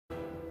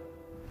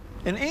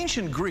In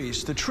ancient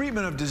Greece, the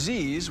treatment of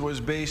disease was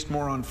based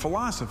more on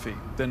philosophy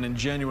than in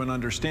genuine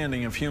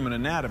understanding of human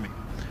anatomy.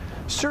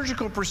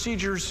 Surgical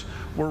procedures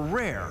were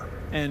rare,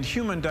 and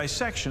human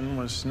dissection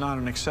was not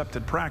an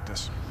accepted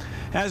practice.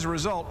 As a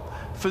result,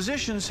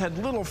 physicians had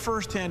little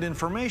first-hand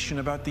information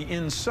about the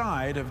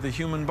inside of the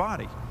human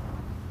body.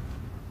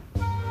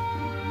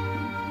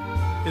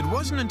 It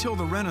wasn't until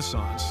the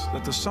Renaissance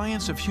that the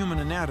science of human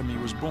anatomy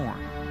was born.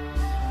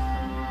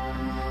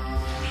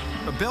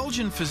 A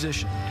Belgian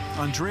physician,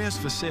 Andreas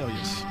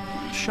Vesalius,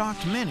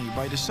 shocked many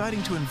by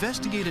deciding to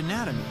investigate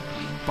anatomy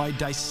by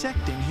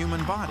dissecting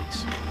human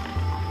bodies.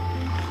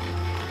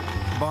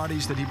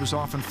 Bodies that he was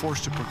often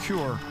forced to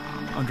procure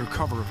under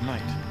cover of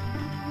night.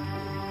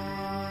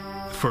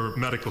 For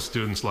medical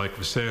students like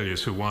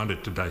Vesalius who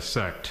wanted to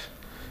dissect,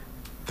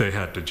 they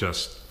had to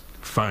just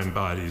find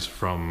bodies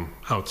from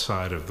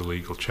outside of the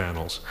legal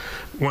channels.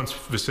 Once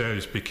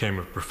Vesalius became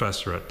a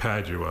professor at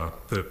Padua,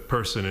 the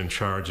person in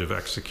charge of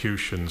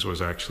executions was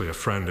actually a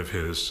friend of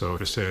his, so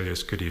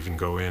Vesalius could even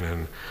go in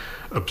and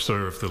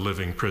observe the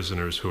living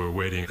prisoners who were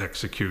waiting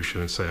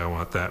execution and say, I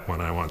want that one,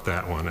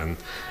 and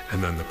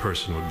then the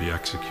person would be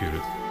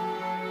executed.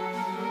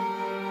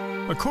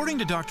 According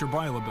to Dr.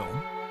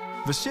 Bilabil,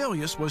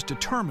 Vesalius was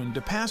determined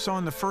to pass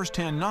on the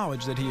first-hand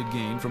knowledge that he had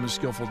gained from his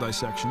skillful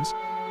dissections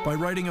by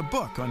writing a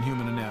book on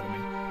human anatomy.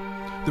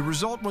 The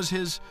result was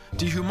his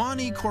De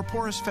Humani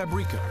Corporis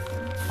Fabrica,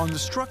 on the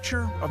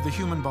structure of the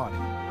human body.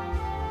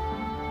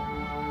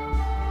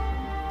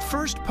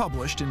 First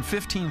published in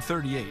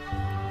 1538,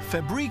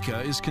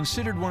 Fabrica is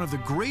considered one of the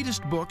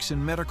greatest books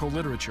in medical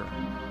literature.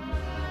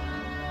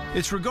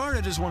 It's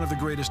regarded as one of the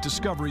greatest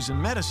discoveries in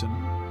medicine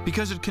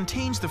because it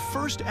contains the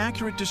first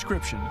accurate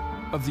description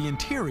of the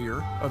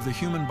interior of the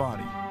human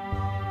body.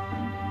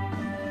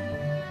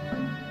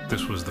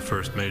 This was the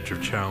first major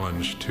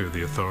challenge to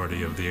the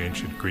authority of the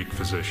ancient Greek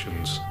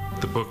physicians.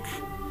 The book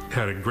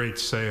had a great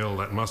sale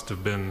that must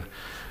have been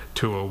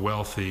to a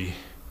wealthy,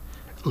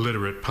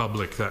 literate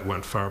public that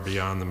went far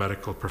beyond the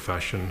medical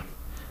profession.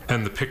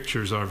 And the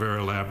pictures are very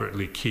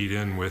elaborately keyed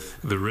in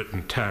with the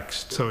written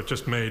text, so it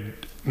just made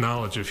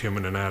knowledge of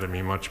human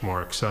anatomy much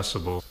more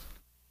accessible.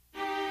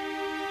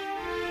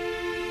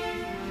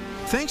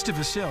 Thanks to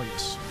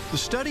Vesalius, the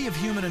study of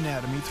human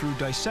anatomy through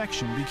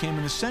dissection became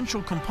an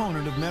essential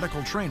component of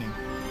medical training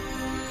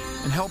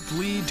and helped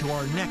lead to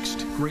our next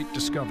great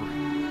discovery.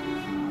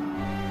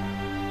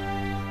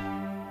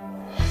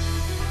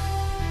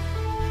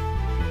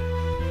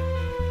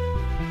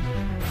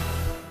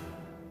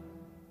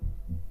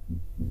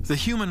 The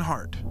human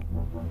heart,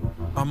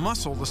 a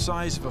muscle the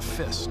size of a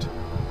fist,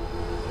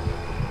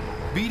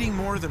 beating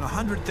more than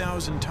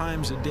 100,000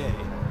 times a day,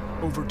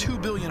 over 2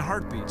 billion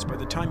heartbeats by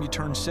the time you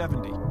turn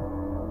 70,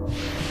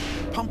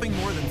 pumping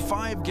more than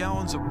 5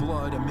 gallons of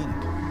blood a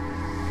minute.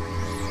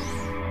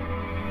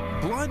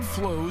 Blood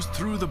flows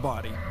through the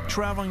body,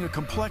 traveling a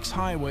complex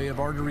highway of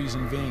arteries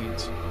and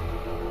veins.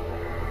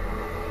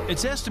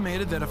 It's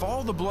estimated that if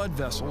all the blood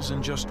vessels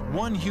in just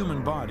one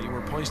human body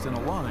were placed in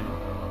a line,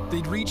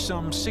 they'd reach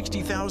some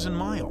 60,000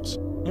 miles,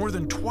 more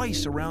than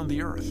twice around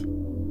the Earth.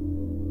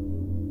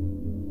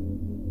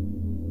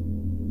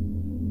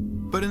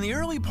 But in the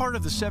early part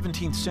of the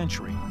 17th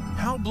century,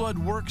 how blood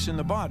works in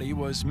the body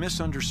was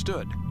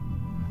misunderstood.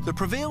 The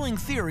prevailing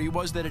theory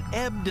was that it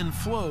ebbed and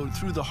flowed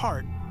through the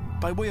heart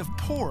by way of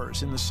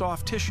pores in the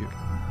soft tissue.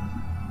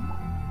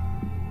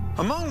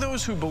 Among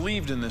those who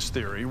believed in this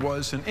theory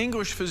was an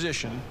English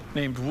physician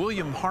named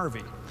William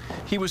Harvey.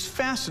 He was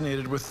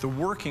fascinated with the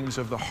workings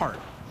of the heart.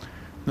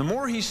 The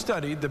more he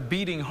studied the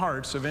beating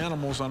hearts of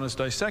animals on his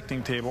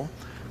dissecting table,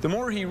 the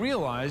more he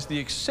realized the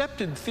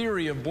accepted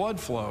theory of blood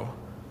flow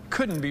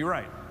couldn't be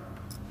right.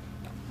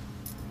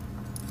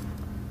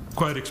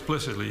 Quite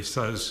explicitly, he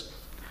says,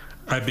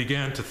 I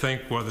began to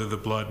think whether the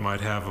blood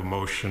might have a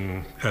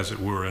motion, as it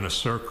were, in a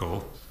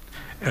circle.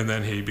 And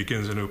then he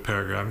begins a new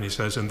paragraph, and he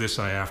says, and this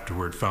I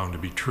afterward found to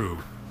be true.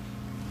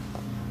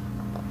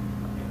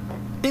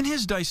 In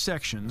his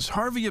dissections,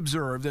 Harvey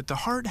observed that the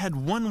heart had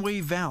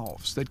one-way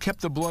valves that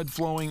kept the blood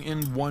flowing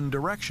in one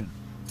direction.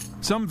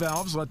 Some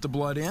valves let the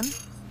blood in,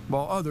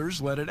 while others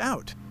let it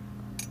out.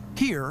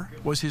 Here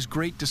was his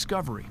great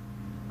discovery.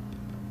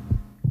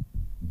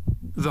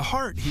 The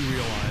heart, he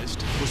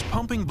realized, was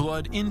pumping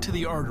blood into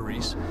the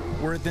arteries,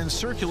 where it then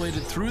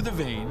circulated through the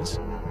veins,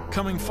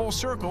 coming full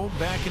circle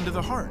back into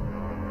the heart,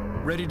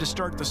 ready to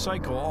start the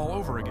cycle all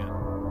over again.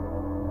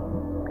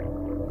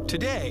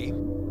 Today,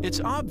 it's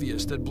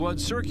obvious that blood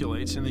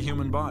circulates in the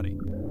human body.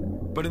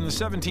 But in the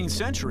 17th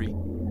century,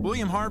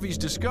 William Harvey's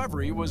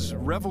discovery was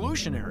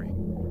revolutionary.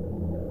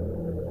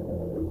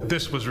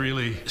 This was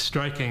really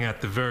striking at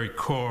the very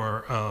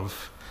core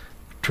of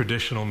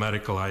traditional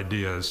medical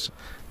ideas.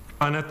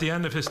 And at the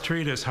end of his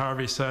treatise,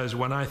 Harvey says,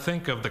 when I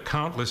think of the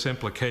countless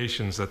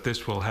implications that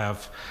this will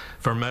have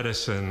for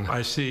medicine,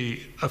 I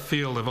see a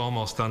field of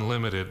almost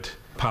unlimited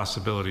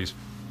possibilities.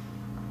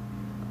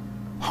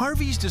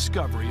 Harvey's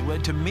discovery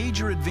led to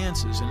major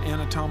advances in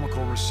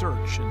anatomical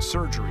research and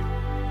surgery,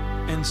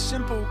 and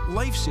simple,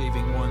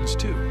 life-saving ones,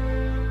 too.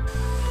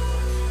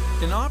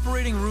 In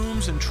operating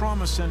rooms and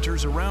trauma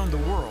centers around the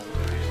world,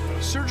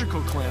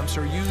 surgical clamps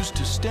are used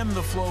to stem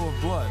the flow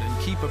of blood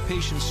and keep a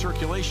patient's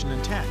circulation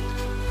intact.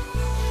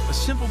 A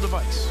simple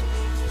device,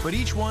 but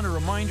each one a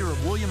reminder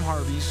of William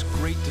Harvey's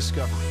great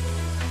discovery.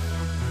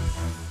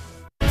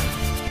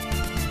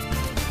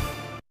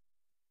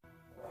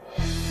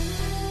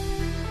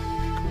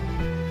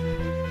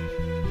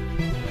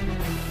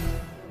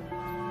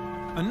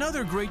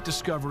 Another great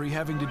discovery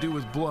having to do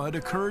with blood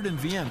occurred in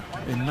Vienna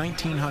in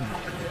 1900.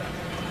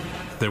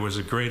 There was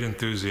a great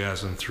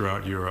enthusiasm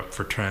throughout Europe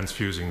for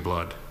transfusing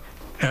blood.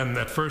 And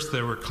at first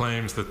there were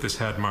claims that this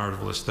had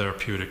marvelous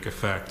therapeutic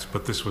effects,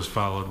 but this was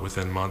followed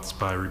within months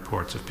by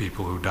reports of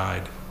people who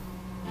died.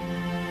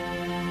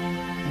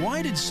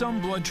 Why did some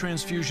blood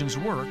transfusions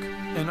work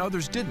and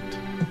others didn't?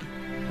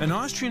 An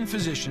Austrian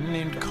physician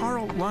named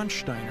Karl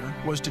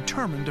Landsteiner was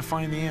determined to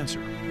find the answer.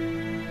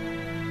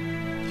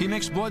 He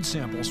mixed blood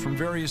samples from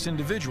various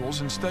individuals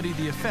and studied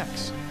the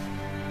effects.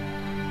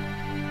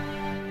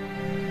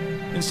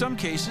 In some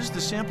cases, the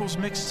samples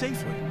mixed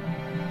safely.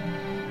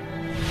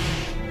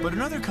 But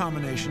in other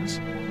combinations,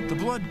 the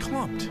blood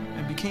clumped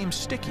and became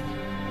sticky.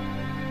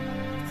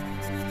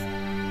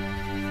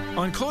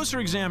 On closer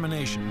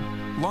examination,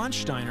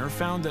 Landsteiner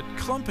found that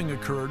clumping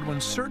occurred when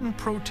certain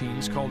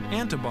proteins called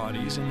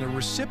antibodies in the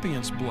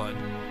recipient's blood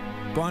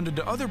bonded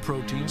to other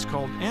proteins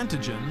called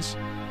antigens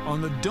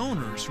on the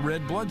donor's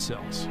red blood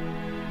cells.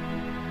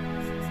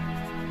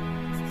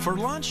 For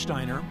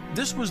Landsteiner,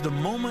 this was the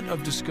moment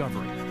of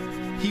discovery.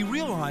 He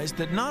realized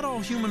that not all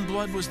human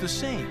blood was the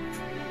same.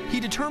 He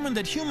determined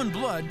that human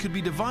blood could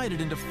be divided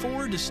into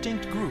 4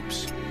 distinct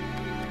groups.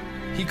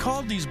 He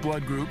called these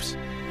blood groups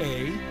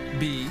A,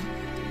 B,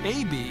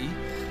 AB,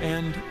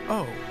 and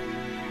O.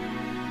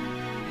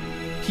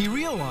 He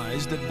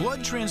realized that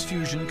blood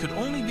transfusion could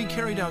only be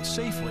carried out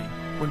safely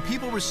when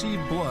people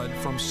received blood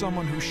from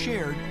someone who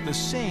shared the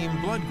same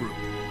blood group.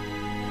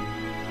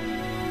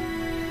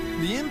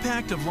 The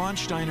impact of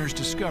Landsteiner's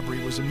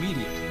discovery was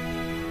immediate.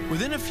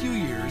 Within a few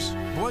years,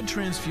 blood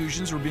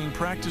transfusions were being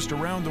practiced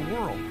around the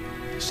world,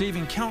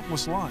 saving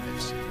countless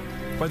lives.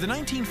 By the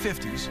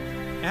 1950s,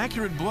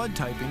 accurate blood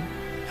typing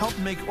helped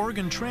make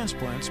organ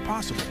transplants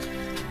possible.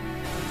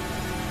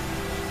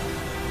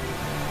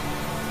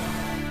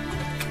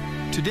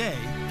 Today,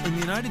 in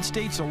the United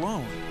States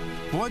alone,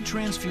 blood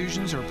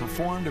transfusions are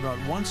performed about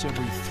once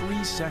every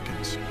 3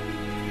 seconds.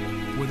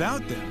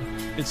 Without them,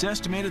 it's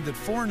estimated that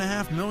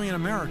 4.5 million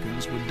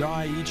Americans would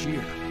die each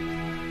year.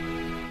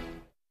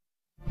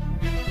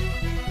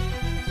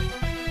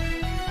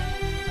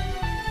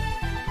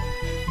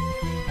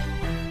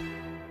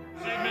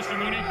 Mr.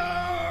 Mooney.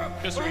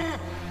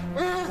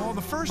 While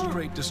the first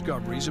great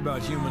discoveries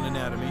about human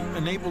anatomy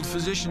enabled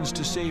physicians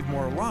to save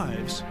more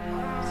lives,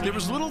 there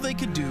was little they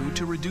could do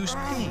to reduce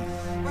pain.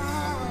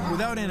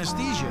 Without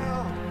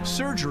anesthesia,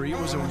 surgery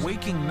was a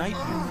waking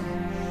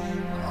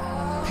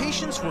nightmare.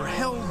 Patients were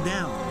held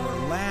down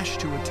or lashed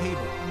to a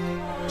table.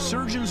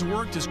 Surgeons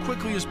worked as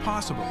quickly as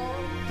possible.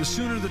 The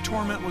sooner the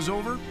torment was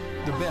over,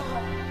 the better.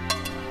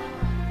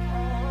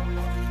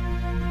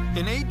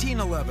 In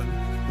 1811,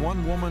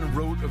 one woman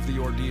wrote of the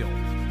ordeal.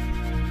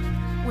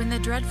 When the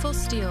dreadful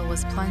steel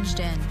was plunged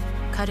in,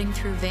 cutting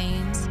through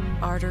veins,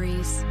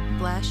 arteries,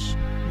 flesh,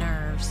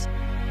 nerves,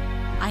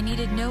 I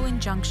needed no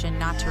injunction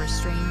not to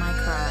restrain my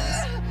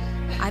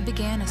cries. I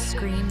began a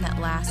scream that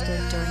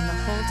lasted during the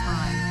whole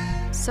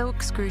time. So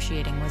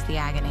excruciating was the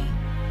agony.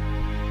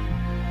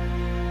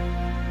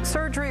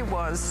 Surgery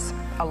was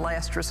a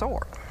last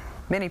resort.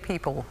 Many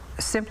people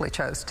simply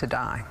chose to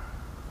die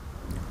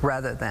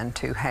rather than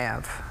to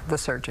have the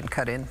surgeon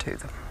cut into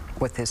them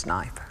with his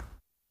knife.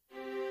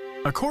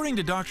 According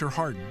to Dr.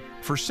 Harden,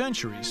 for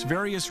centuries,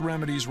 various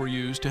remedies were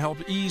used to help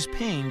ease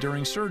pain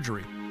during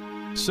surgery.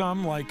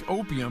 Some, like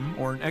opium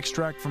or an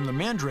extract from the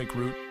mandrake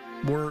root,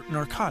 were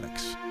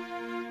narcotics.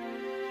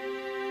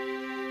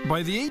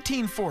 By the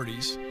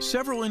 1840s,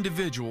 several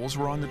individuals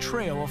were on the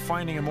trail of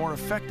finding a more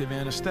effective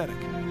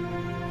anesthetic.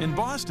 In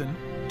Boston,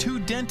 2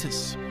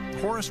 dentists,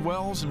 Horace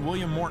Wells and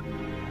William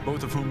Morton,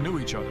 both of whom knew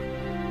each other.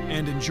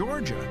 And in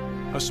Georgia,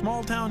 a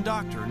small-town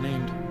doctor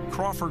named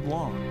Crawford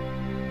Long.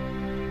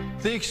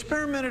 They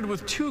experimented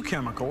with 2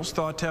 chemicals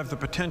thought to have the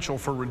potential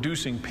for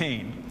reducing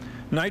pain: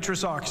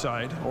 nitrous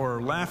oxide,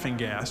 or laughing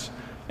gas,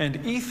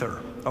 and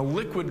ether, a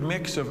liquid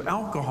mix of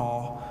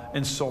alcohol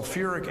and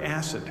sulfuric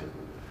acid.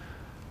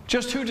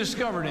 Just who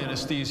discovered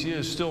anesthesia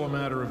is still a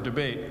matter of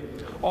debate.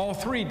 All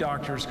 3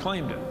 doctors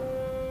claimed it.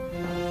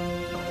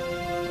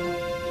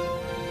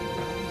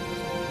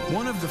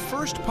 One of the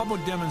first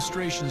public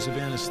demonstrations of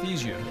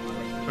anesthesia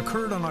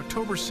occurred on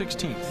October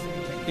 16,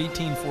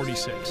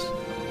 1846.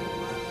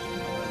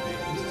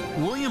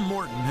 William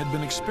Morton had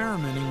been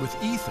experimenting with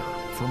ether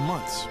for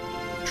months,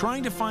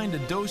 trying to find a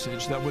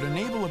dosage that would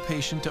enable a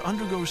patient to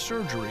undergo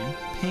surgery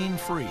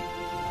pain-free.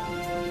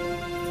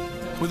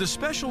 With a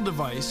special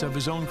device of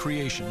his own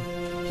creation,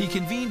 he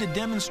convened a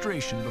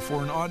demonstration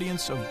before an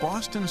audience of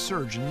Boston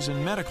surgeons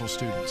and medical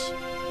students.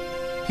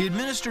 He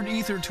administered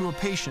ether to a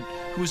patient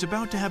who was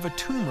about to have a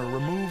tumor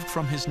removed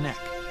from his neck.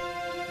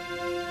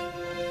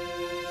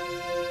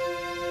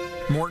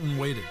 Morton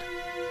waited.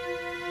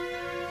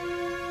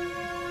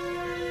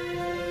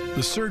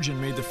 The surgeon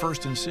made the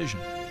first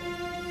incision.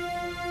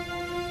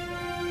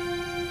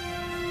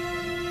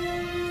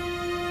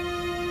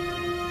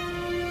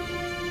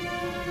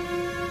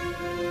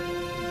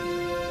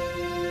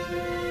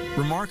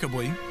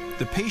 Remarkably,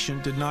 the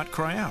patient did not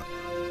cry out.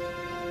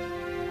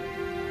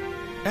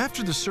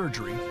 After the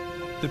surgery,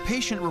 the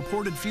patient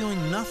reported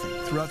feeling nothing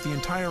throughout the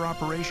entire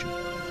operation,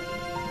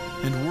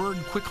 and word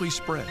quickly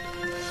spread.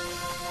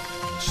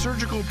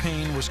 Surgical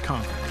pain was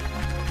conquered.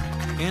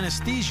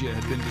 Anesthesia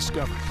had been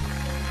discovered.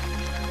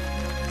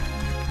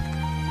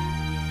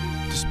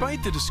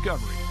 Despite the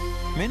discovery,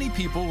 many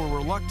people were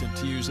reluctant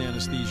to use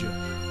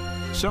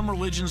anesthesia. Some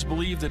religions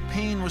believed that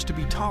pain was to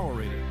be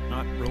tolerated,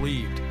 not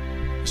relieved,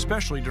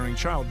 especially during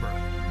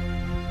childbirth.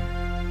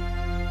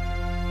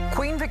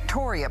 Queen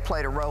Victoria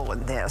played a role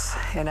in this.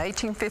 In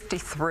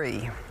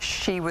 1853,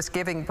 she was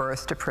giving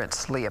birth to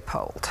Prince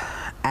Leopold,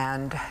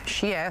 and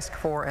she asked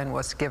for and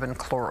was given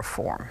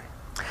chloroform,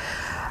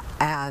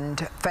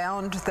 and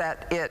found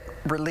that it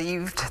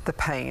relieved the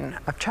pain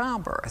of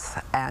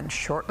childbirth. And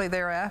shortly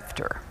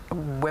thereafter,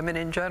 women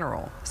in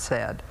general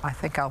said, I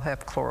think I'll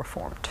have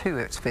chloroform too.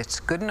 If it's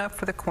good enough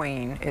for the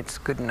Queen, it's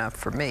good enough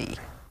for me.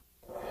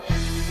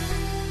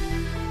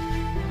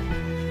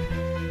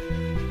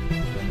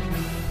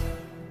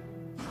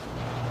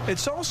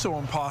 It's also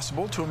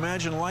impossible to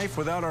imagine life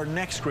without our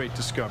next great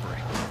discovery.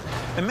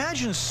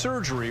 Imagine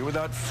surgery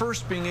without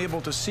first being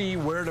able to see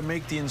where to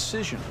make the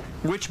incision,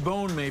 which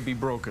bone may be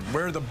broken,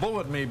 where the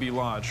bullet may be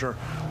lodged, or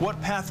what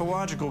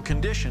pathological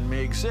condition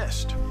may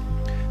exist.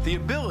 The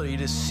ability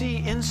to see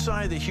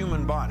inside the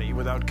human body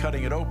without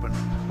cutting it open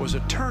was a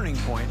turning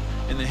point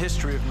in the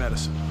history of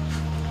medicine.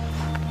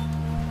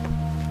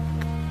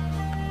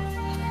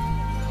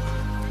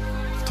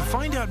 To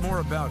find out more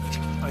about it,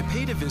 I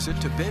paid a visit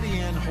to Betty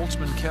Ann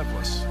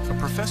Holtzman-Kevles, a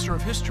professor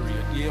of history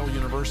at Yale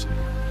University.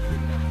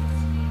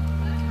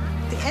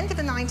 At the end of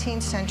the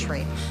 19th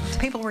century,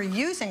 people were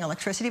using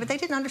electricity, but they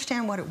didn't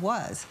understand what it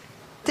was.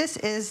 This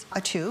is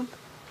a tube,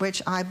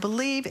 which I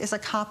believe is a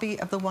copy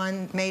of the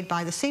one made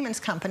by the Siemens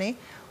company,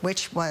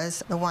 which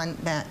was the one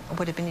that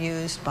would have been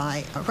used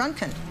by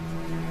Röntgen.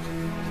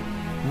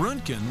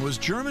 Röntgen was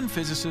German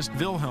physicist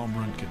Wilhelm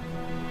Röntgen.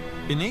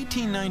 In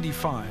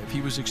 1895,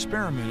 he was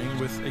experimenting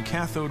with a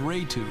cathode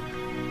ray tube,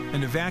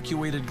 an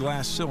evacuated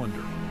glass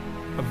cylinder,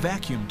 a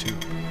vacuum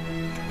tube.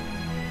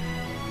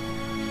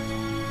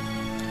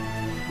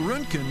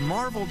 Röntgen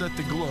marveled at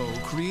the glow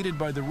created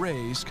by the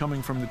rays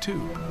coming from the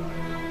tube.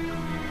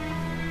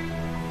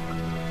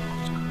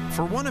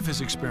 For one of his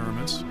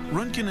experiments,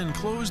 Röntgen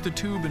enclosed the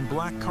tube in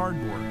black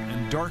cardboard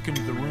and darkened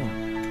the room.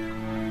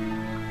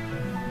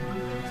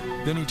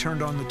 Then he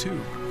turned on the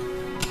tube.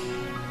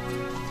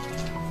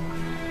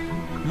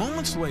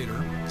 Moments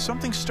later,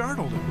 something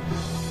startled him.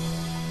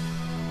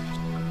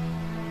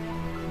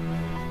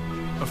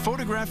 A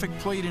photographic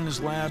plate in his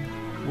lab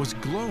was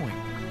glowing.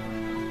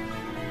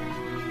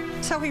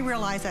 So he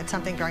realized that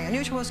something very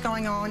unusual was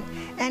going on,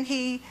 and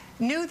he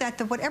knew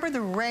that whatever the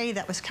ray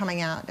that was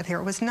coming out of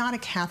here was not a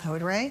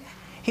cathode ray.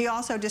 He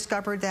also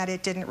discovered that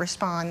it didn't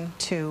respond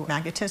to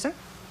magnetism.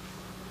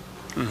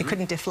 It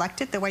couldn't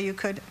deflect it the way you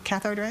could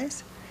cathode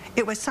rays.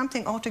 It was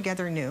something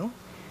altogether new,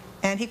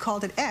 and he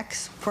called it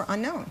X for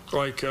unknown.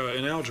 Like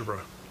in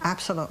algebra.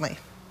 Absolutely.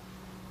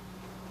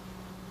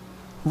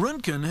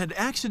 Röntgen had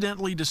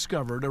accidentally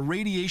discovered a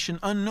radiation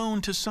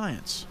unknown to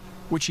science,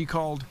 which he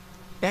called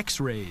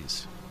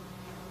X-rays.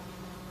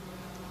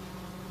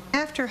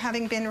 After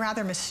having been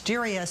rather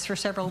mysterious for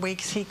several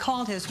weeks, he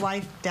called his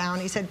wife down.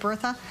 He said,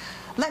 Bertha,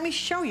 let me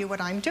show you what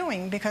I'm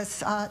doing,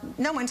 because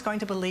no one's going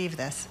to believe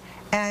this.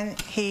 And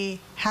he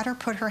had her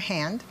put her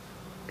hand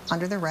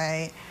under the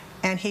ray,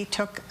 and he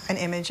took an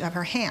image of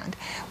her hand.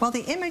 Well,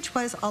 the image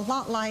was a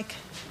lot like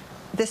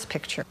this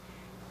picture.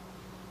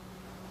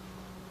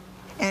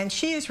 And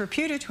she is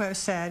reputed to have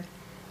said,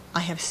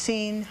 I have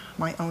seen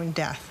my own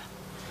death.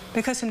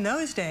 Because in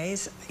those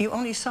days, you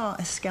only saw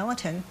a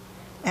skeleton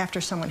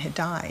after someone had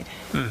died.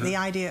 The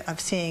idea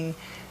of seeing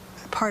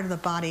part of the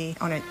body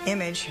on an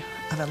image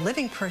of a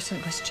living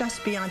person was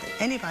just beyond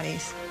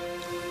anybody's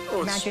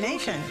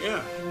imagination.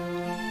 Yeah.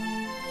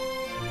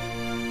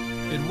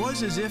 It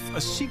was as if a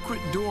secret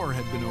door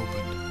had been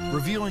opened,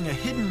 revealing a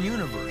hidden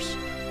universe.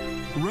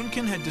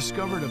 Röntgen had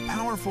discovered a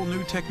powerful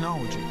new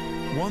technology,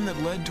 one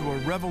that led to a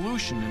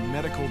revolution in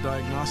medical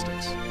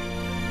diagnostics.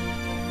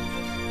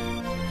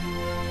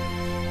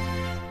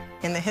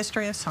 In the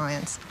history of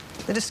science,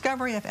 the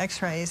discovery of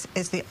X-rays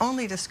is the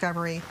only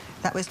discovery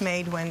that was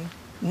made when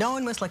no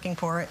one was looking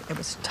for it. It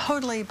was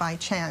totally by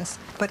chance,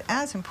 but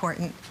as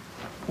important,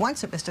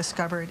 once it was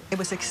discovered, it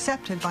was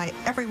accepted by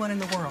everyone in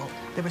the world.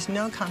 There was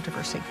no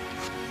controversy.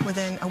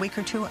 Within a week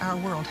or two, our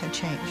world had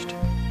changed.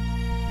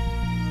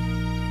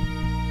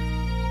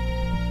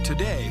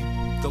 Today,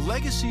 the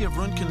legacy of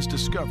Röntgen's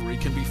discovery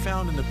can be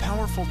found in the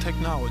powerful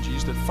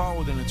technologies that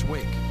followed in its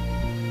wake,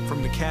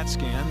 from the CAT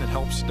scan that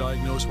helps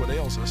diagnose what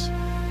ails us,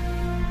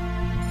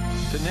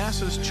 to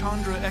NASA's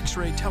Chandra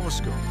X-ray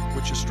telescope,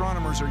 which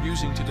astronomers are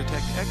using to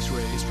detect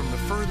X-rays from the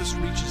furthest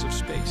reaches of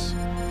space.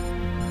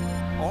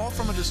 All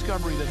from a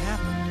discovery that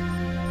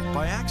happened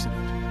by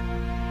accident.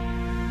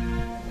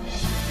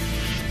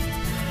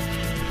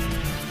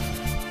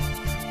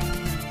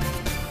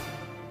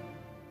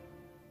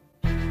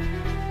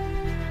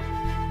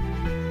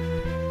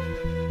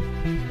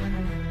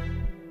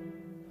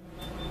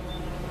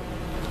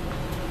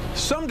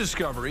 Some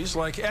discoveries,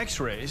 like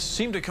X-rays,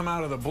 seem to come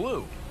out of the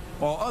blue,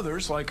 while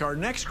others, like our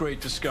next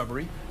great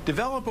discovery,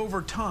 develop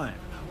over time,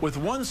 with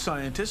one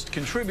scientist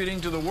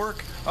contributing to the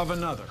work of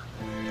another.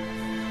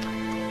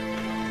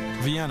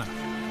 Vienna,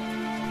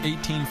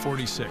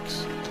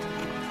 1846.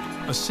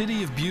 A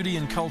city of beauty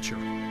and culture.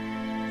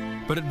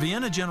 But at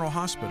Vienna General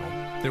Hospital,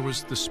 there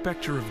was the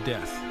specter of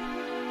death.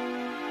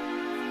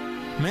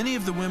 Many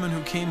of the women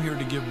who came here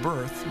to give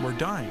birth were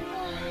dying.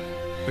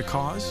 The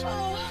cause?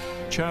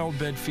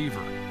 Childbed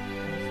fever,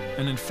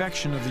 an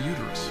infection of the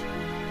uterus.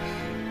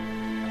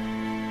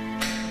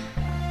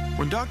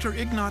 When Dr.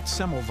 Ignaz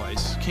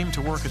Semmelweis came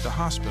to work at the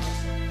hospital,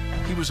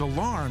 he was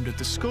alarmed at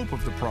the scope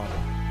of the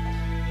problem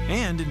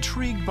and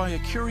intrigued by a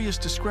curious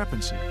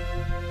discrepancy.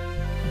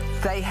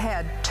 They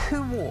had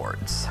two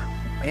wards.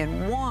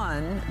 In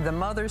one, the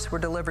mothers were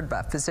delivered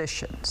by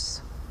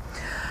physicians.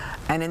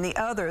 And in the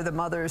other, the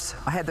mothers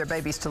had their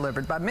babies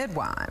delivered by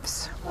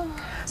midwives.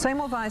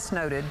 Semmelweis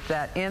noted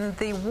that in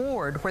the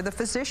ward where the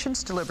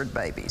physicians delivered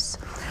babies,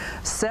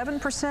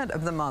 7%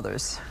 of the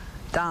mothers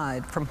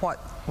died from what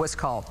was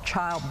called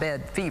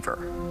childbed fever.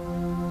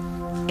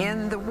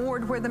 In the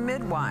ward where the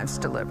midwives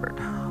delivered,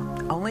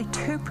 only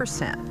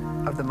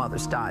 2% of the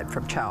mothers died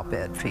from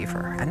childbed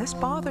fever. And this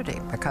bothered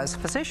him because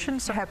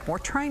physicians have more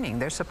training.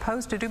 They're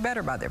supposed to do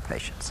better by their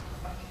patients.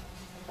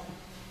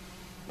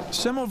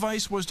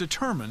 Semmelweis was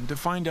determined to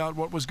find out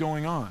what was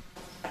going on.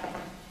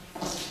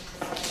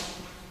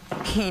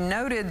 He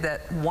noted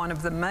that one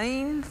of the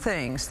main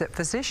things that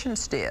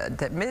physicians did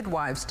that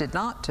midwives did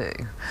not do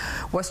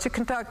was to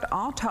conduct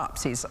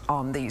autopsies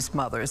on these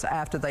mothers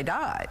after they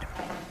died.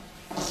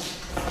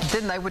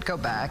 Then they would go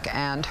back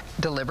and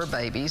deliver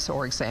babies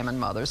or examine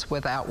mothers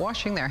without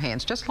washing their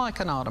hands, just like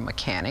an auto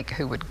mechanic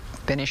who would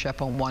finish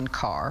up on one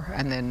car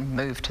and then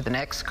move to the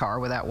next car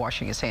without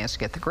washing his hands to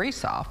get the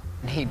grease off.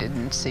 He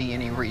didn't see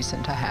any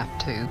reason to have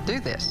to do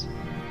this.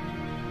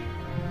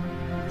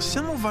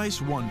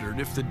 Semmelweis wondered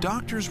if the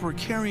doctors were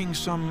carrying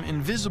some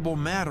invisible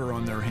matter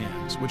on their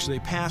hands, which they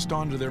passed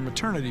on to their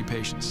maternity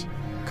patients,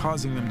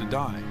 causing them to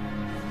die.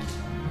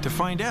 To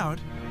find out,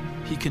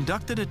 he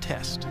conducted a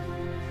test.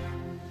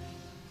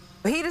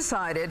 He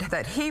decided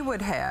that he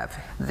would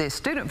have the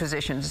student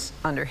physicians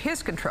under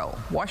his control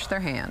wash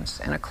their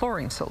hands in a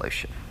chlorine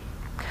solution.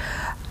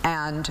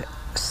 And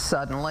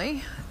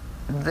suddenly,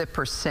 the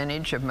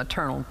percentage of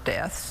maternal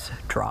deaths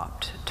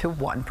dropped to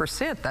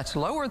 1%. That's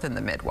lower than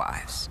the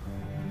midwives.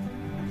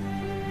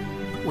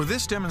 With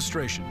this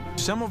demonstration,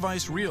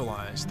 Semmelweis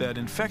realized that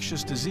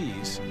infectious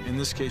disease, in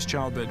this case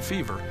childbed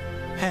fever,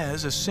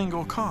 has a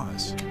single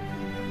cause.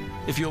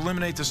 If you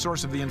eliminate the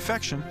source of the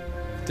infection,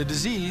 the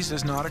disease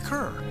does not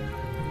occur.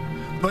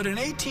 But in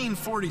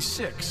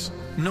 1846,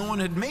 no one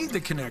had made the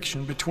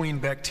connection between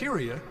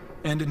bacteria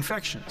and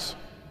infections.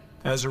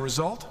 As a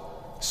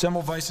result,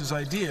 Semmelweis's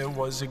idea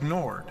was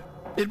ignored.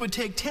 It would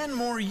take 10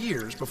 more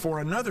years before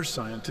another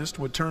scientist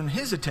would turn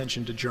his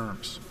attention to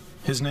germs.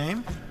 His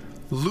name?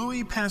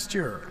 Louis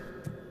Pasteur.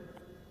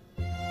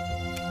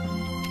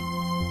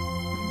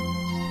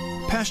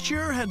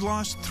 Pasteur had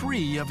lost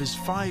 3 of his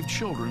 5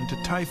 children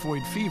to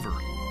typhoid fever,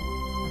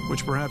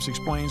 which perhaps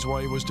explains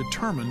why he was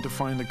determined to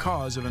find the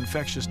cause of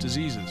infectious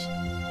diseases.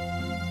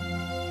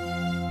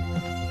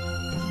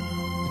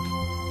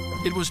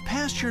 It was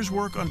Pasteur's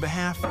work on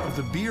behalf of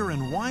the beer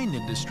and wine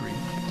industry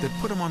that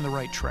put him on the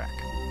right track.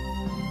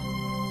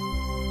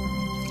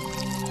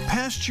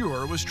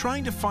 Pasteur was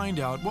trying to find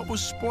out what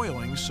was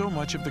spoiling so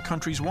much of the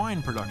country's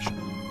wine production.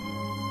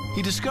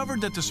 He discovered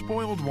that the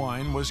spoiled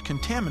wine was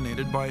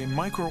contaminated by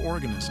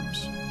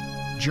microorganisms,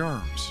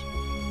 germs,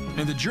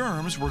 and the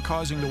germs were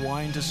causing the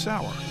wine to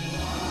sour.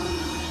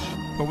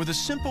 But with a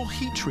simple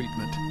heat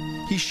treatment,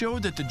 he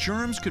showed that the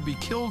germs could be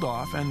killed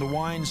off and the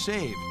wine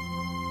saved.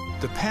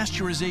 The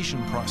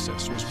pasteurization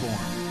process was born.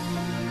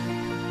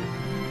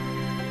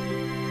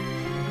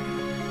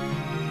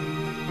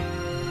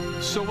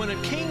 So when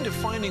it came to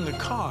finding the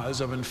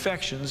cause of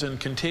infections and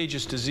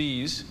contagious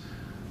disease,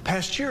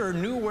 Pasteur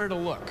knew where to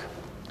look.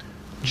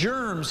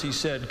 Germs, he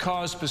said,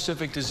 cause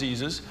specific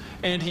diseases,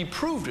 and he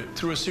proved it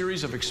through a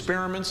series of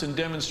experiments and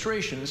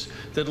demonstrations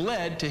that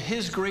led to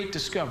his great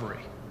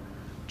discovery,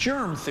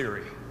 germ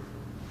theory.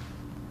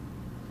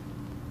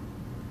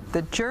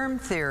 The germ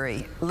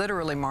theory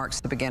literally marks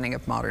the beginning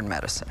of modern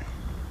medicine.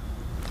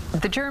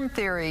 The germ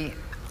theory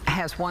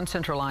has one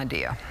central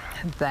idea,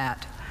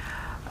 that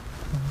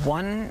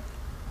one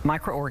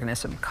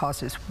microorganism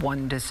causes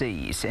one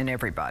disease in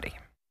everybody.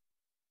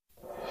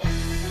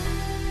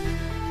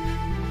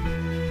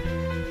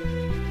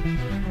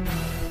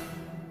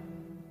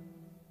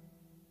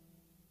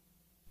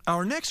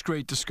 Our next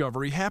great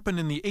discovery happened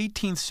in the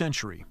 18th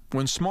century,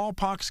 when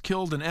smallpox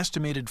killed an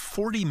estimated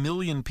 40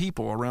 million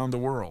people around the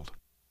world.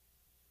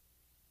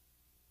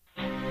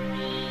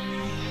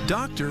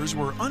 Doctors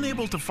were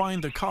unable to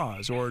find the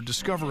cause or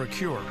discover a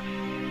cure.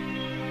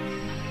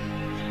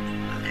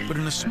 But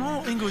in a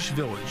small English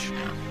village,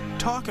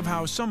 talk of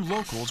how some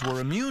locals were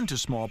immune to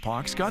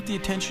smallpox got the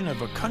attention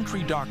of a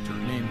country doctor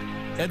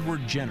named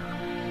Edward Jenner.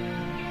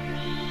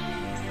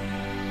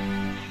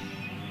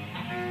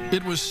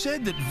 It was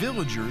said that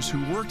villagers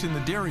who worked in the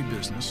dairy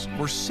business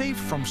were safe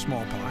from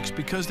smallpox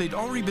because they'd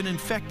already been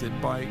infected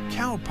by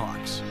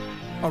cowpox,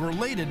 a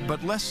related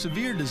but less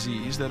severe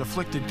disease that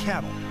afflicted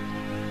cattle.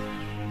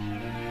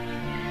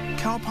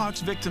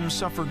 Cowpox victims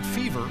suffered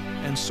fever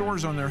and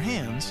sores on their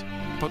hands,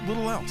 but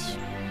little else.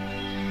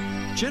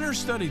 Jenner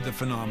studied the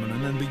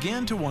phenomenon and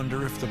began to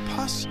wonder if the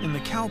pus in the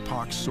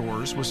cowpox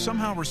sores was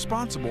somehow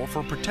responsible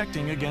for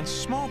protecting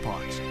against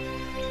smallpox.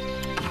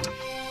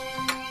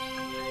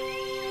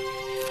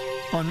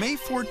 On May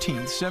 14,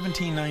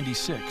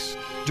 1796,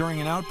 during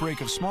an outbreak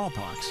of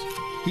smallpox,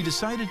 he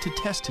decided to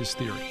test his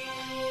theory.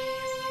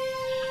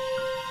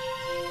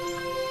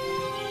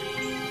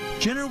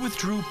 Jenner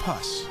withdrew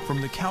pus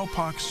from the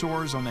cowpox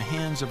sores on the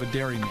hands of a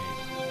dairymaid.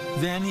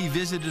 Then he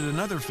visited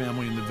another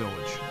family in the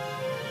village.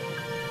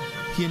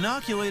 He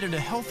inoculated a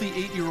healthy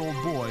 8-year-old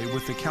boy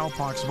with the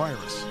cowpox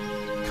virus,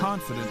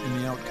 confident in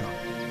the outcome.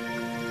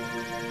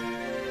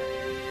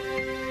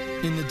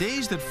 In the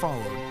days that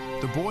followed,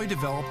 the boy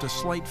developed a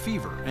slight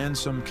fever and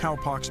some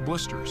cowpox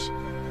blisters,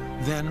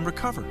 then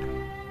recovered.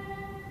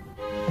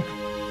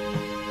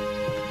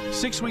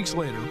 6 weeks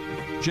later,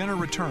 Jenner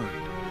returned.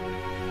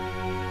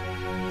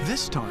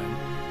 This time,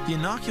 he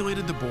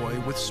inoculated the boy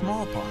with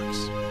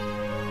smallpox,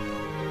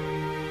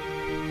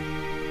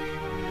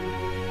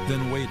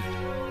 then waited.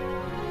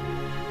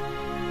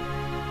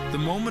 The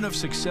moment of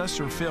success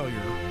or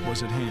failure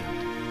was at hand.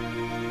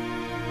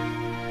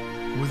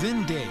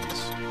 Within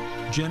days,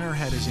 Jenner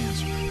had his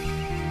answer.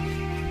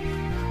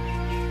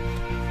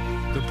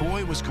 The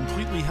boy was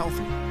completely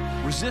healthy,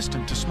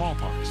 resistant to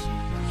smallpox.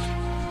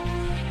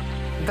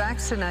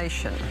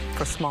 Vaccination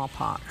for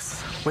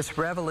smallpox was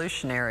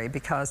revolutionary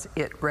because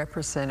it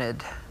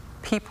represented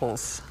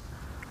people's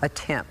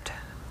attempt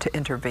to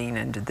intervene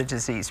into the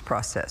disease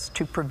process,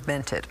 to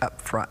prevent it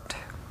up front.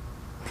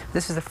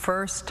 This is the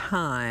first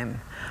time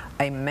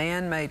a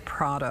man-made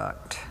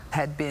product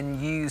had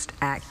been used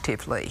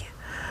actively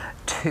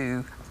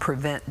to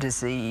prevent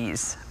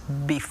disease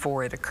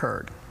before it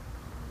occurred.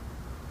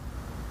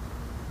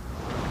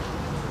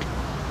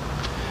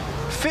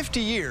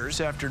 50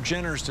 years after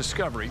Jenner's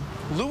discovery,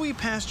 Louis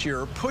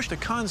Pasteur pushed the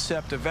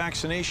concept of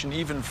vaccination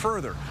even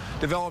further,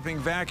 developing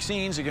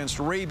vaccines against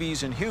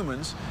rabies in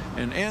humans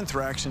and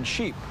anthrax in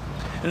sheep.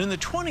 And in the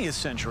 20th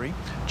century,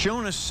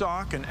 Jonas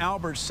Salk and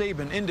Albert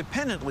Sabin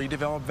independently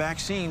developed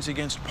vaccines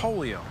against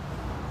polio.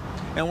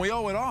 And we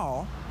owe it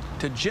all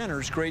to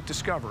Jenner's great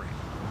discovery.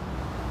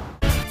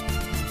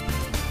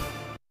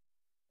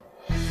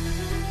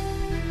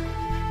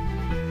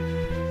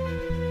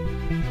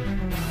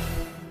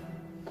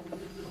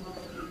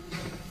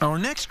 Our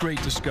next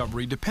great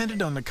discovery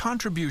depended on the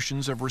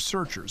contributions of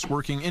researchers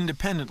working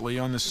independently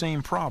on the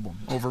same problem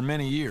over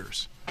many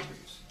years.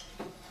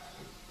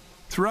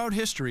 Throughout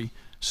history,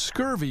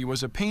 scurvy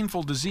was a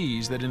painful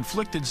disease that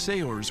inflicted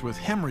sailors with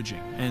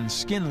hemorrhaging and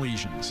skin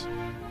lesions.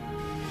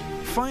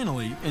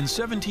 Finally, in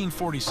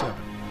 1747,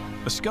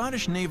 a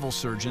Scottish naval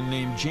surgeon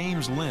named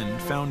James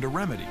Lind found a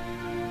remedy.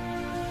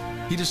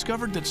 He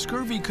discovered that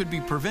scurvy could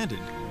be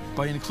prevented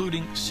by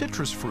including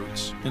citrus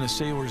fruits in a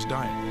sailor's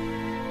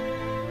diet.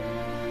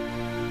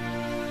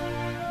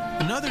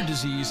 Another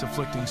disease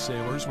afflicting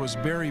sailors was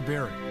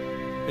beriberi,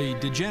 a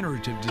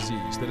degenerative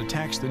disease that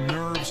attacks the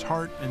nerves,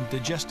 heart, and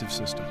digestive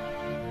system.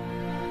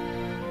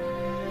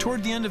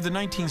 Toward the end of the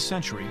 19th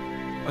century,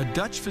 a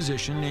Dutch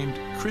physician named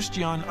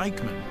Christian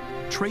Eijkman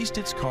traced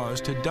its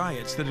cause to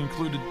diets that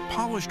included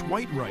polished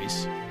white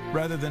rice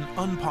rather than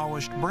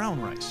unpolished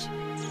brown rice.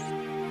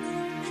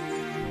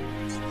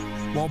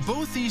 While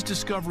both these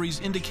discoveries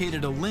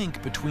indicated a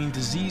link between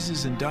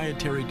diseases and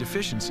dietary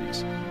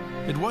deficiencies,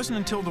 it wasn't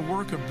until the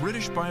work of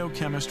British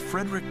biochemist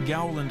Frederick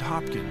Gowland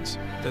Hopkins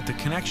that the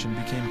connection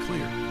became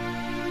clear.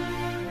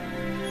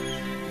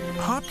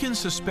 Hopkins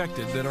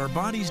suspected that our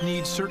bodies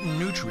need certain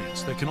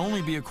nutrients that can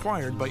only be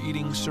acquired by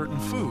eating certain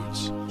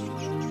foods.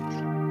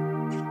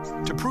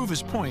 To prove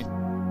his point,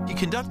 he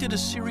conducted a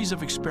series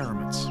of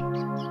experiments.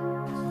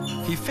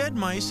 He fed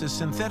mice a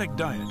synthetic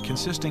diet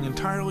consisting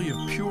entirely of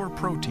pure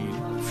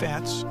protein,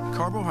 fats,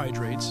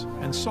 carbohydrates,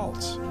 and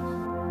salts.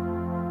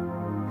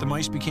 The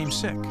mice became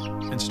sick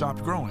and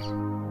stopped growing.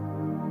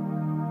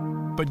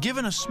 But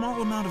given a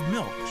small amount of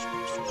milk,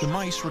 the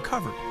mice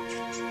recovered.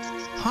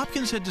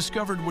 Hopkins had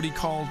discovered what he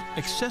called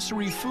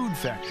accessory food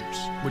factors,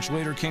 which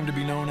later came to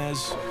be known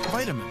as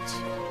vitamins.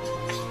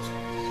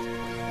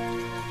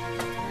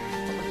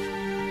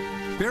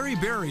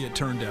 Beriberi, it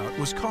turned out,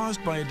 was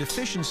caused by a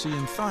deficiency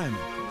in thiamine,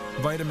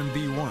 vitamin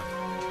B1,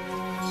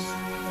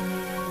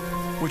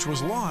 which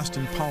was lost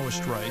in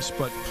polished rice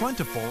but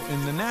plentiful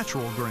in the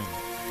natural grain.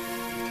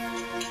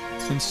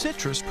 And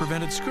citrus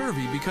prevented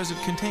scurvy because it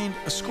contained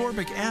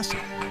ascorbic acid,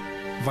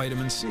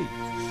 vitamin C.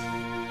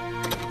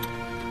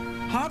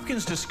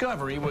 Hopkins'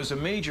 discovery was a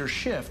major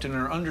shift in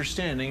our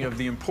understanding of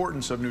the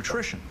importance of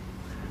nutrition.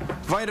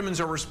 Vitamins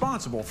are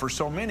responsible for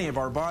so many of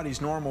our body's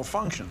normal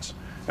functions,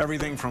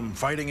 everything from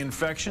fighting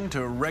infection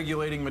to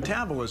regulating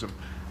metabolism.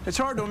 It's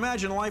hard to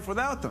imagine life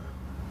without them,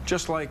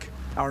 just like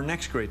our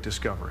next great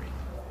discovery.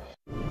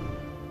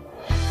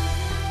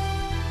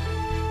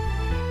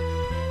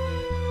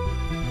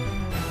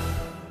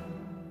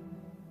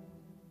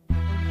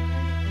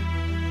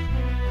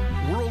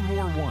 World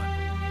War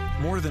I,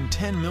 more than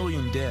 10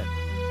 million dead,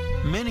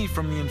 many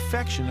from the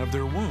infection of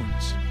their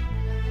wounds.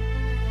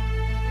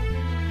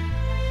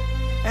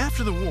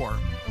 After the war,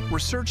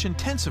 research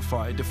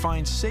intensified to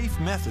find safe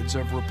methods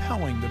of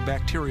repelling the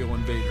bacterial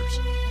invaders.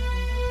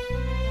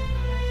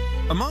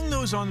 Among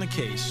those on the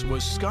case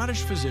was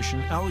Scottish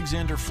physician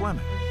Alexander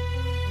Fleming.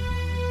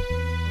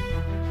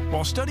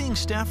 While studying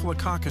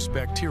Staphylococcus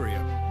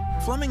bacteria,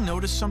 Fleming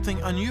noticed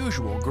something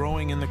unusual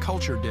growing in the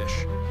culture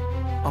dish,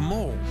 a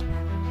mold,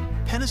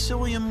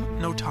 Penicillium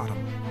notatum.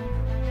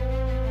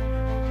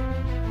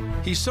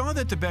 He saw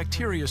that the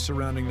bacteria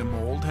surrounding the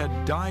mold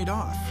had died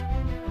off,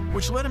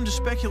 which led him to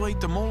speculate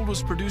the mold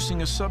was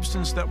producing a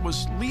substance that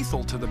was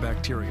lethal to the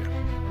bacteria.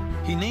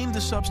 He named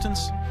the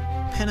substance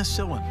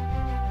penicillin.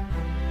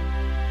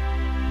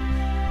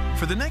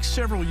 For the next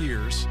several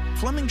years,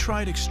 Fleming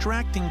tried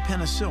extracting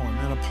penicillin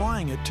and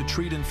applying it to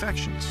treat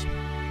infections.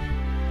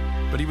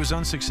 But he was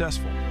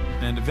unsuccessful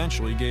and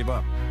eventually gave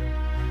up.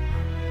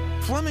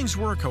 Fleming's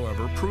work,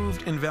 however,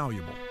 proved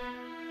invaluable.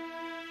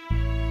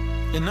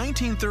 In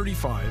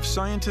 1935,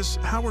 scientists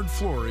Howard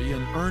Florey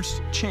and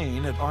Ernst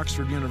Chain at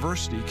Oxford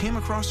University came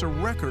across a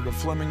record of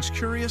Fleming's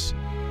curious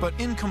but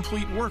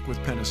incomplete work with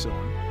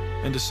penicillin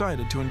and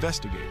decided to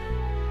investigate.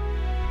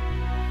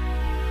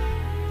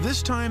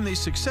 This time they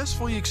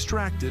successfully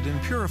extracted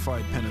and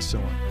purified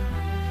penicillin.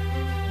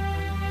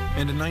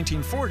 And in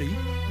 1940,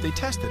 they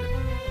tested it.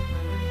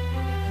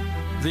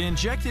 They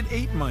injected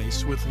 8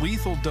 mice with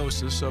lethal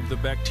doses of the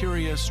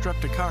bacteria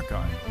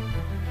Streptococci.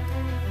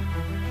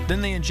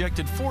 Then they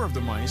injected 4 of the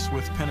mice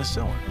with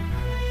penicillin.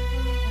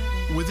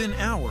 Within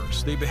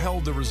hours, they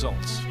beheld the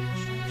results.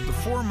 The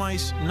 4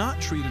 mice not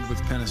treated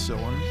with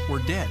penicillin were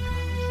dead,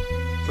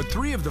 but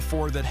 3 of the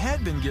 4 that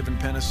had been given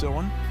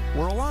penicillin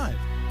were alive.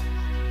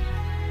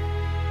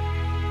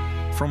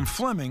 From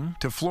Fleming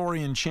to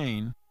Florey and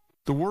Chain,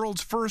 the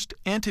world's first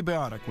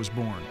antibiotic was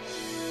born.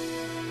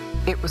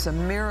 It was a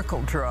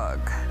miracle drug.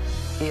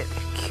 It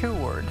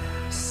cured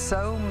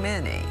so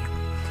many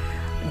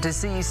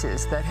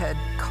diseases that had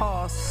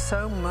caused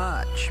so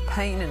much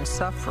pain and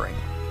suffering.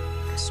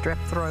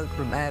 Strep throat,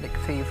 rheumatic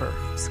fever,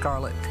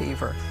 scarlet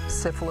fever,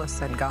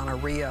 syphilis, and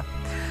gonorrhea.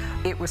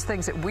 It was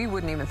things that we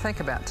wouldn't even think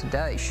about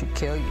today should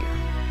kill you.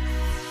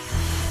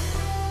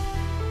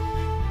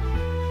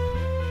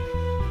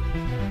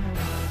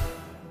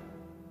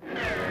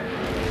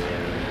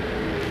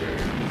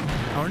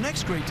 Our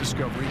next great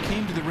discovery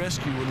came to the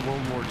rescue in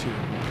World War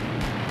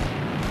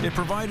II. It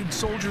provided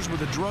soldiers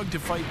with a drug to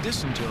fight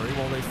dysentery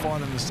while they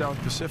fought in the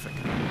South Pacific.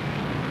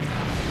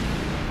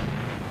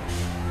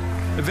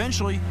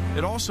 Eventually,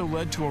 it also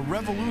led to a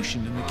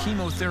revolution in the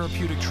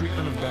chemotherapeutic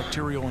treatment of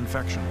bacterial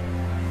infection.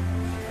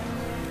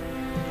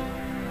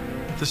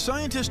 The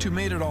scientist who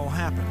made it all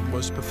happen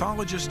was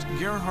pathologist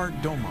Gerhard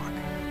Domach.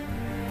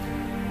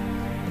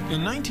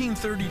 In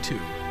 1932,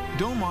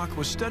 Domach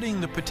was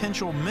studying the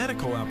potential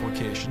medical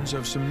applications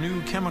of some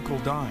new chemical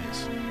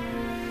dyes.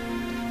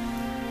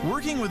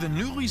 Working with a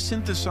newly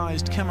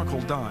synthesized chemical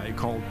dye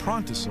called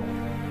Prontisol,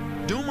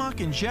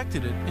 Domach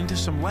injected it into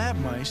some lab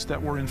mice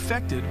that were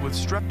infected with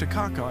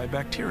Streptococci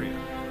bacteria.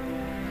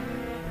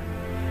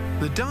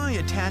 The dye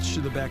attached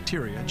to the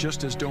bacteria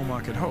just as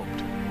Domach had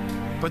hoped,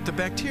 but the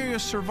bacteria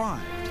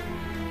survived.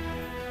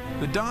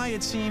 The dye,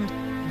 it seemed,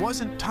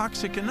 wasn't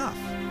toxic enough.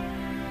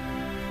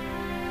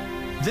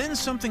 Then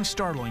something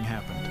startling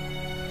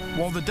happened.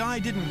 While the dye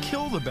didn't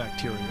kill the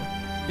bacteria,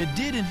 it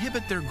did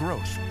inhibit their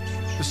growth.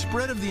 The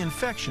spread of the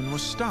infection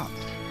was stopped.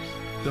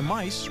 The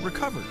mice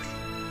recovered.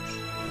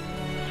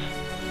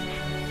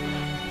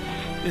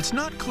 It's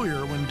not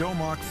clear when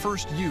Domach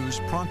first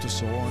used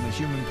Prontisol on a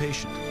human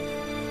patient,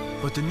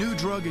 but the new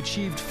drug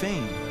achieved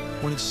fame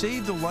when it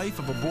saved the life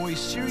of a boy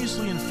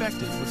seriously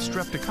infected with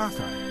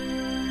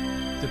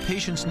Streptococci. The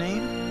patient's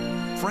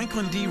name?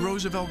 Franklin D.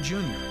 Roosevelt Jr.,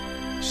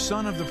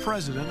 son of the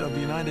President of the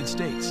United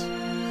States.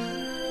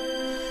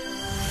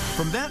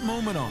 From that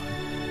moment on,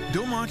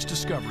 Domach's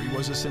discovery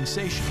was a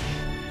sensation.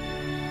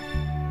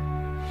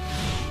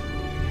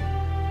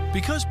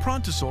 Because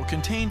Prontisol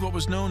contained what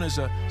was known as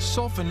a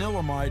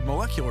sulfanilamide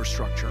molecular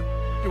structure,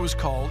 it was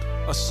called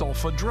a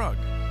sulfa drug,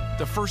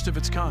 the first of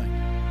its kind.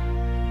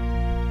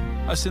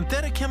 A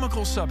synthetic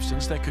chemical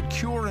substance that could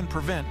cure and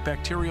prevent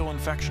bacterial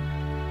infection.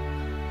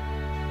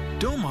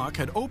 Domach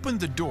had opened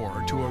the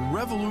door to a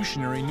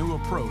revolutionary new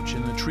approach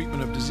in the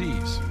treatment of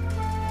disease,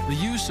 the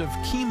use of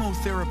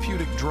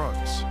chemotherapeutic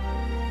drugs,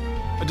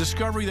 a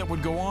discovery that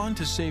would go on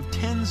to save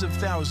tens of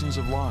thousands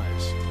of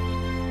lives.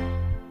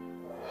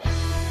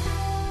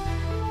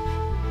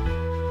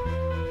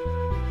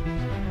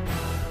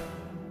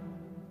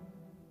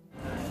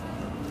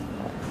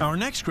 Our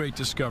next great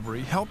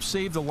discovery helped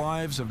save the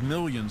lives of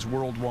millions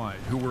worldwide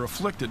who were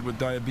afflicted with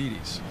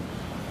diabetes.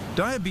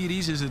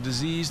 Diabetes is a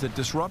disease that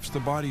disrupts the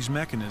body's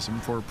mechanism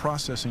for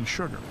processing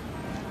sugar,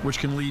 which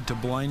can lead to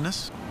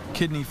blindness,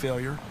 kidney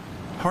failure,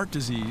 heart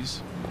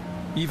disease,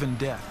 even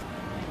death.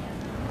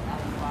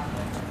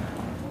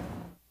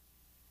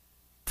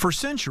 For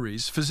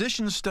centuries,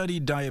 physicians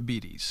studied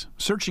diabetes,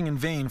 searching in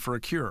vain for a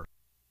cure.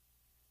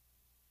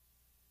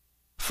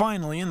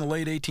 Finally, in the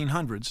late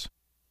 1800s,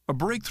 a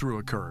breakthrough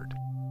occurred.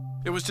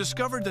 It was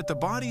discovered that the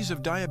bodies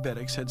of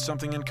diabetics had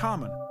something in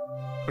common.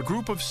 A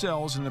group of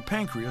cells in the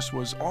pancreas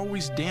was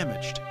always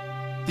damaged.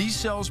 These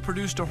cells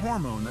produced a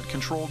hormone that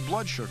controlled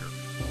blood sugar.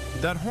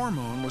 That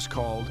hormone was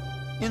called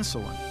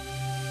insulin.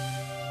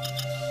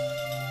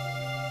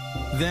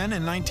 Then,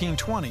 in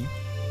 1920,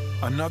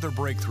 another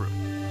breakthrough.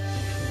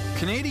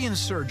 Canadian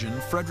surgeon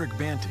Frederick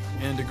Banting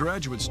and a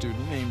graduate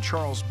student named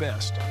Charles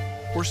Best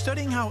were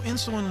studying how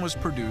insulin was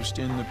produced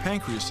in the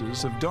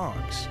pancreases of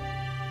dogs.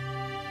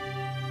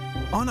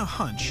 On a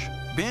hunch,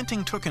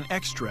 Banting took an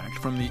extract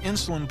from the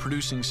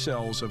insulin-producing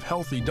cells of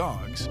healthy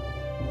dogs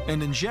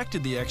and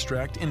injected the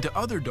extract into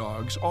other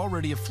dogs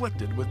already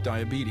afflicted with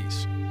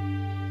diabetes.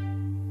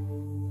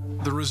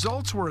 The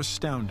results were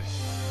astounding.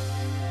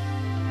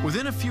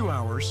 Within a few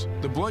hours,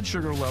 the blood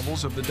sugar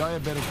levels of the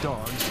diabetic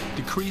dogs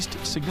decreased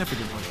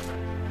significantly.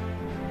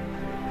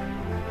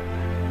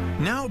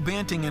 Now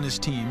Banting and his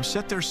team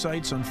set their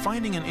sights on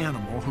finding an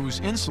animal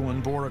whose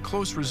insulin bore a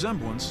close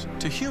resemblance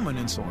to human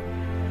insulin.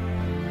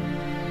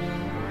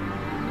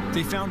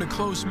 They found a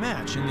close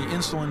match in the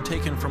insulin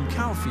taken from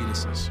cow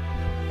fetuses,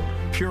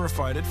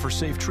 purified it for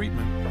safe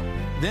treatment,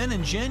 then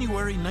in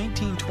January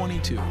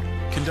 1922,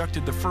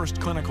 conducted the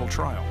first clinical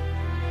trial.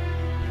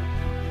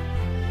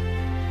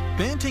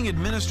 Banting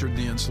administered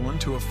the insulin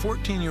to a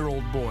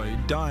 14-year-old boy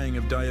dying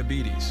of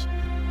diabetes.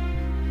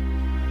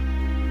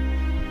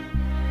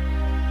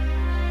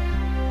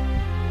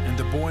 And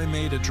the boy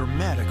made a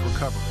dramatic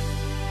recovery.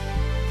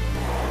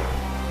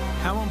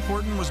 How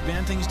important was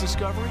Banting's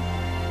discovery?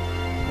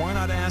 Why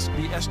not ask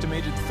the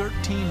estimated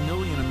 13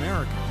 million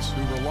Americans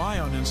who rely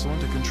on insulin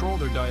to control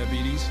their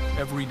diabetes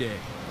every day?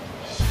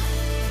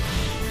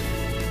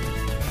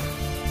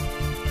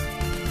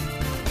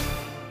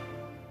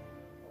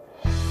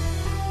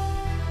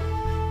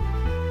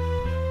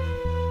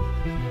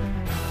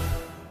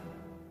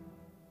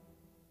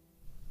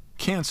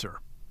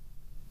 Cancer,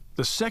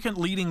 the second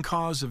leading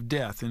cause of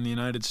death in the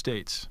United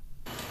States.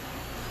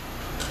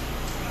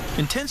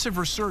 Intensive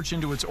research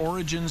into its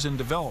origins and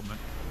development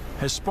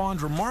has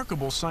spawned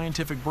remarkable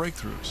scientific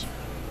breakthroughs,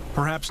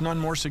 perhaps none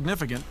more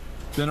significant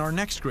than our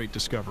next great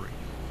discovery.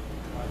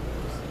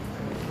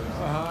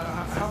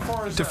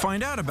 To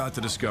find out about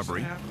the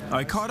discovery,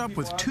 I caught up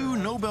with two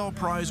Nobel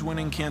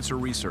Prize-winning cancer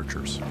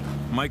researchers,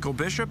 Michael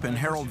Bishop and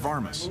Harold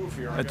Varmus,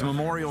 at the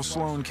Memorial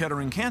Sloan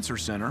Kettering Cancer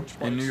Center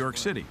in New York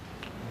City.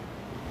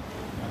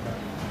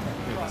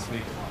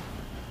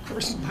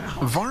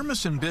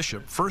 Varmus and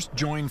Bishop first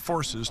joined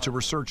forces to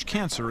research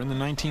cancer in the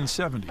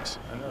 1970s.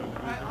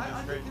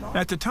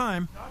 At the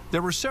time,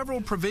 there were several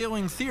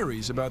prevailing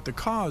theories about the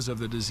cause of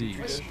the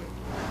disease.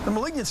 The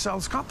malignant cell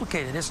is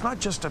complicated. It's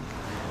not just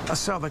a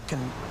cell that can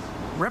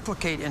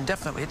replicate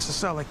indefinitely. It's a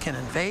cell that can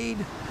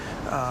invade,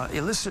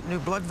 elicit new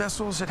blood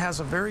vessels. It has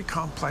a very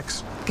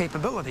complex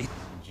capability.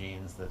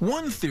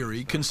 One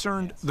theory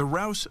concerned the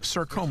Rouse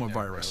sarcoma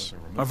virus,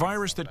 a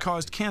virus that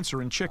caused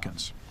cancer in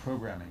chickens.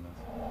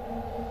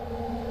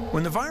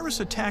 When the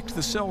virus attacked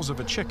the cells of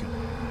a chicken,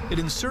 it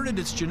inserted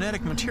its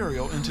genetic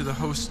material into the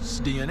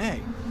host's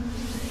DNA.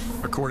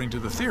 According to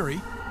the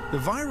theory, the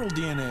viral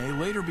DNA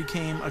later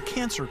became a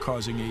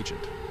cancer-causing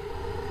agent.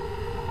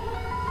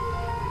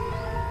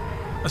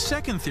 A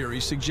second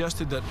theory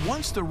suggested that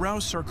once the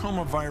Rouse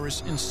sarcoma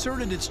virus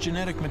inserted its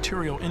genetic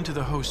material into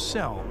the host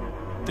cell,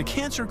 the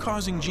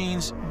cancer-causing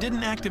genes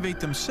didn't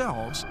activate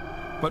themselves,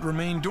 but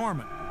remained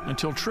dormant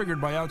until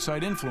triggered by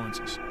outside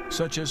influences,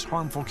 such as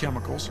harmful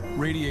chemicals,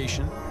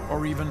 radiation,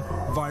 or even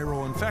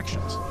viral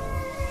infections.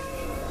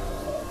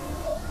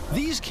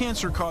 These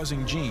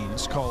cancer-causing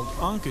genes, called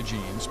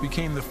oncogenes,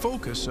 became the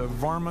focus of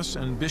Varmus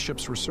and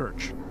Bishop's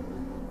research.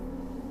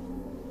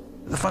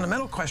 The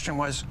fundamental question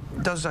was,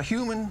 does a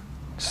human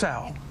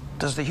cell,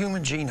 does the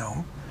human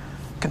genome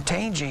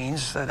contain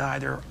genes that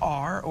either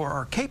are or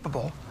are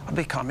capable of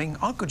becoming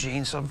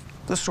oncogenes of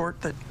the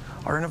sort that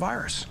are in a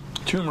virus?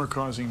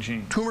 Tumor-causing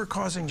genes.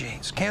 Tumor-causing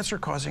genes,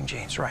 cancer-causing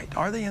genes, right.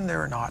 Are they in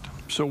there or not?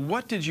 So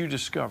what did you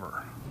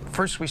discover?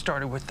 First, we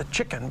started with the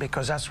chicken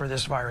because that's where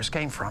this virus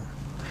came from.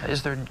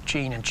 Is there a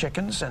gene in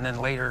chickens? And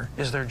then later,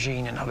 is there a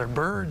gene in other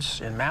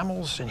birds, in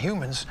mammals, in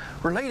humans,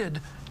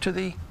 related to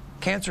the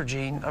cancer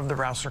gene of the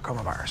Rouse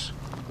sarcoma virus?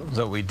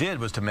 So what we did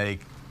was to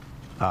make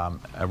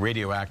a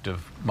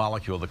radioactive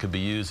molecule that could be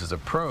used as a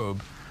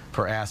probe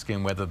for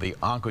asking whether the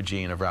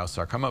oncogene of Rouse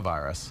sarcoma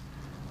virus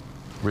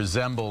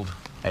resembled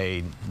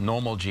a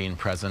normal gene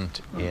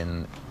present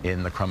in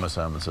the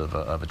chromosomes of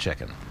a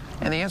chicken.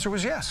 And the answer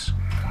was yes.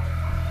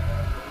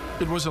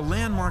 It was a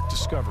landmark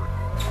discovery.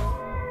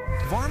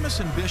 Varmus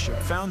and Bishop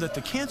found that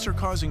the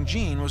cancer-causing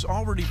gene was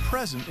already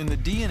present in the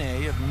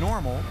DNA of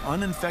normal,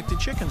 uninfected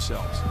chicken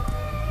cells.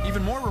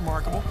 Even more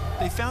remarkable,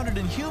 they found it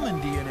in human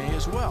DNA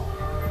as well.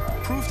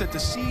 Proof that the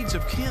seeds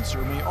of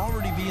cancer may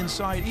already be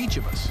inside each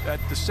of us at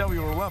the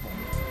cellular level,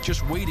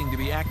 just waiting to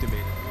be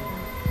activated.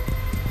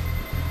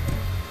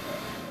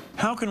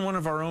 How can one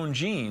of our own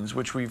genes,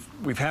 which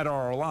we've had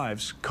all our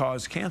lives,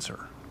 cause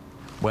cancer?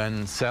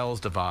 When cells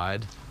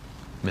divide,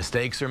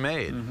 mistakes are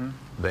made.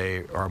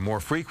 They are more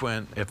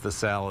frequent if the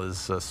cell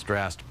is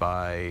stressed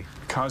by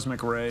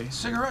Cosmic ray.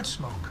 Cigarette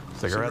smoke.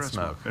 cigarette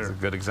smoke. Is a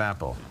good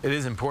example. It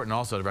is important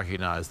also to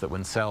recognize that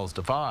when cells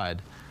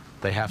divide,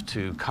 they have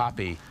to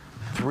copy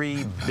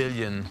 3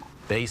 billion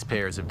base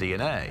pairs of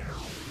DNA.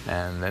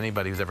 And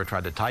anybody who's ever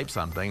tried to type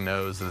something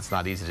knows that it's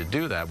not easy to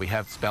do that. We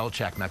have spell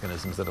check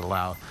mechanisms that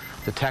allow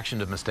detection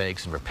of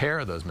mistakes and repair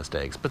of those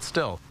mistakes, but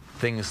still,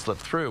 things slip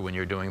through when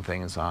you're doing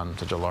things on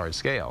such a large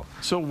scale.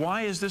 So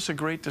why is this a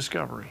great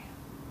discovery?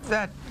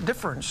 That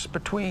difference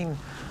between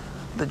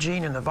the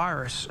gene in the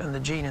virus and the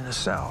gene in the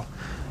cell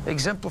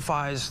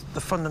exemplifies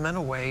the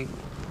fundamental way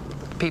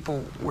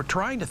people were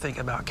trying to think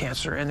about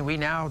cancer, and we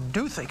now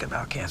do think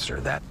about cancer,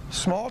 that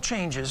small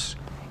changes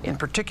in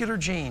particular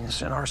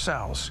genes in our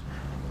cells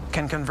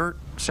can convert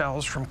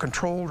cells from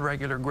controlled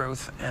regular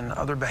growth and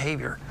other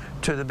behavior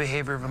to the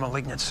behavior of a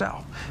malignant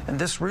cell. And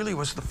this really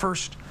was the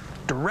first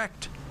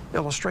direct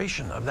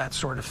illustration of that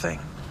sort of thing.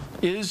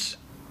 Is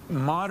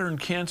modern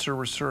cancer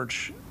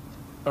research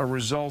a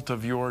result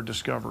of your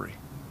discovery?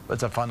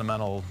 It's a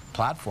fundamental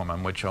platform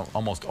on which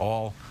almost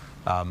all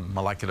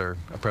molecular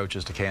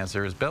approaches to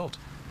cancer is built.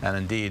 And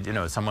indeed, you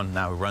know, as someone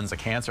now who runs a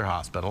cancer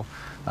hospital,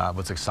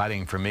 what's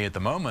exciting for me at the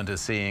moment is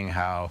seeing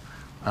how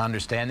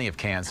understanding of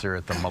cancer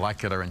at the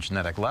molecular and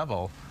genetic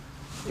level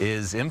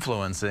is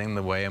influencing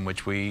the way in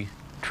which we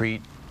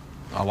treat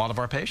a lot of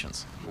our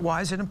patients.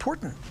 Why is it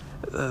important?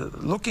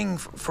 Looking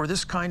for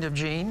this kind of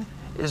gene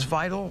is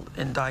vital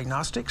in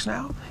diagnostics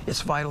now.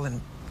 It's vital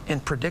in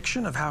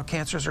prediction of how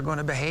cancers are going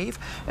to behave.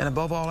 And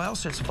above all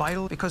else, it's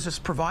vital because it's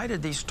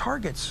provided these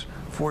targets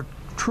for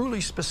truly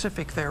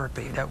specific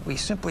therapy that we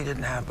simply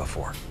didn't have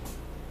before.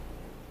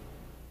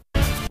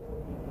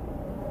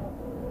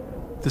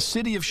 The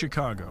city of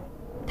Chicago,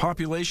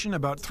 population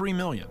about 3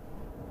 million.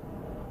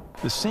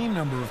 The same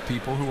number of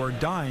people who are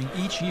dying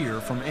each year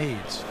from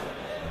AIDS,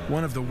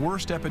 one of the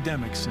worst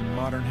epidemics in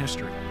modern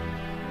history.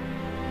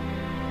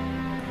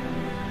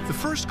 The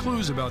first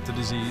clues about the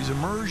disease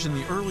emerged in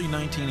the early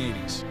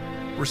 1980s.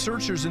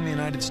 Researchers in the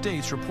United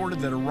States reported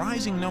that a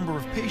rising number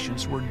of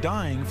patients were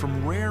dying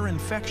from rare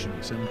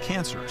infections and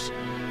cancers.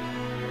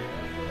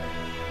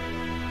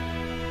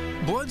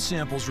 Blood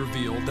samples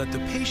revealed that the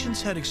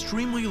patients had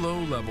extremely low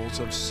levels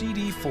of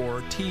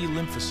CD4 T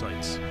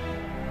lymphocytes,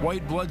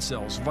 white blood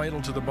cells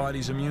vital to the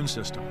body's immune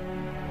system.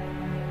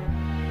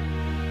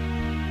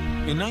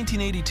 In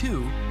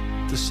 1982,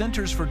 the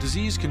Centers for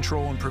Disease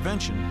Control and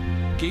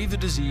Prevention gave the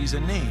disease a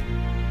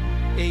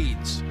name: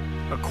 AIDS,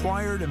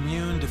 Acquired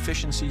Immune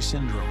Deficiency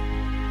Syndrome.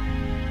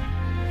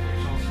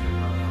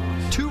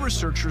 2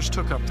 researchers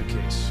took up the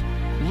case: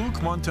 Luc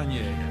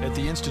Montagnier at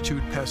the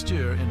Institut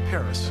Pasteur in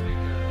Paris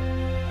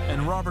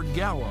and Robert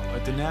Gallo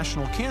at the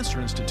National Cancer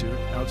Institute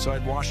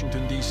outside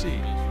Washington, D.C.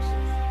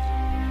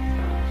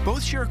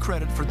 Both share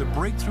credit for the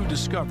breakthrough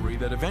discovery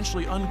that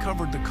eventually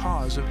uncovered the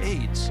cause of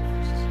AIDS,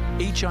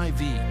 HIV,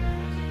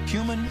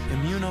 human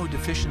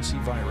immunodeficiency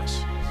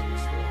virus.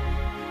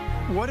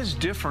 What is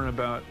different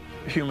about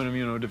human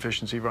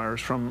immunodeficiency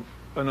virus from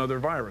another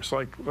virus,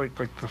 like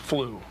the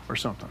flu or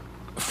something?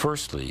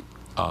 Firstly,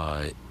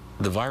 the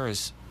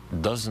virus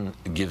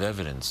doesn't give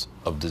evidence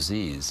of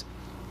disease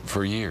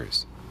for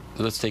years.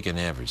 Let's take an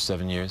average,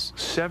 7 years.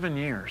 7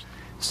 years.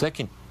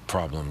 Second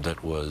problem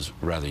that was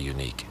rather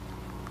unique.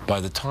 By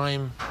the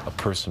time a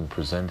person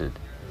presented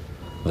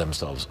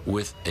themselves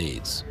with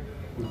AIDS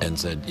and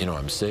said, you know,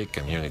 I'm sick,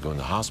 I'm here to go in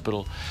the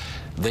hospital,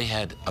 they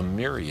had a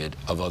myriad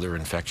of other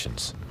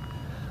infections.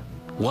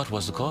 What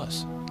was the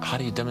cause? How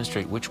do you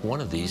demonstrate which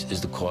one of these is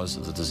the cause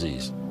of the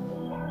disease?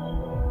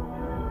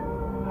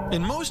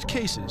 In most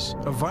cases,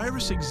 a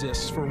virus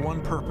exists for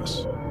one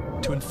purpose: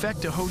 to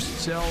infect a host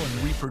cell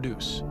and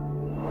reproduce.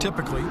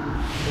 Typically,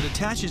 it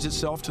attaches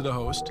itself to the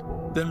host,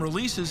 then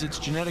releases its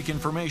genetic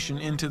information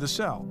into the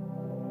cell.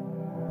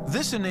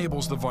 This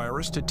enables the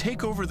virus to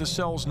take over the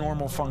cell's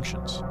normal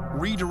functions,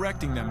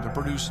 redirecting them to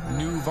produce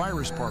new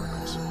virus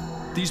particles.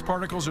 These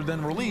particles are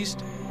then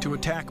released to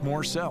attack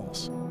more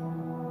cells.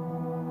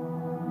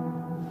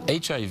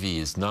 HIV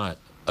is not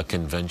a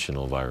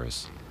conventional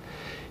virus.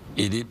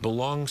 It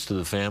belongs to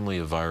the family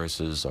of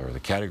viruses, or the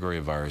category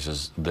of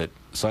viruses, that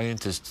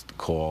scientists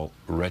call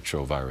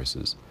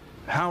retroviruses.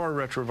 How are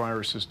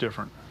retroviruses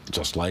different?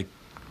 Just like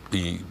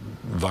the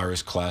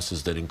virus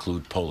classes that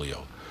include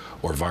polio,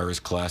 or virus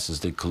classes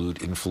that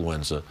include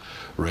influenza,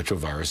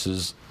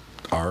 retroviruses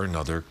are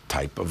another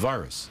type of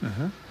virus.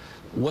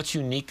 What's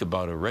unique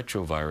about a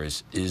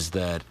retrovirus is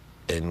that,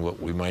 and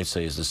what we might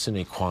say is the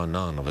sine qua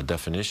non of a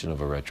definition of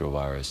a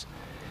retrovirus,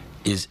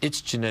 is its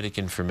genetic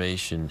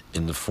information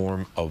in the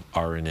form of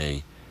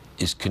RNA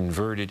is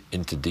converted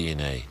into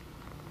DNA.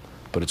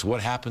 But it's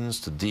what happens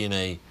to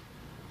DNA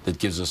that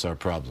gives us our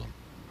problem.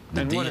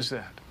 And what is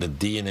that? The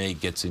DNA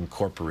gets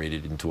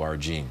incorporated into our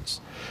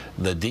genes.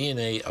 The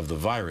DNA of the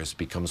virus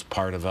becomes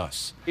part of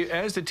us.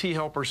 As the T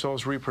helper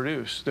cells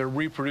reproduce, they're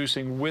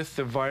reproducing with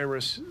the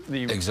virus,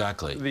 the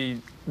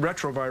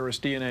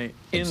retrovirus DNA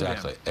in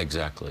them.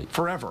 Exactly.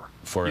 Forever.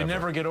 You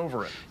never get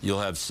over it.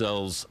 You'll have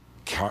cells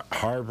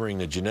harboring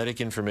the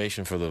genetic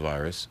information for the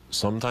virus,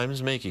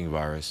 sometimes making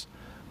virus,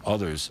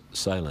 others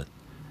silent,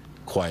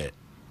 quiet,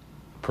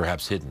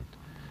 perhaps hidden,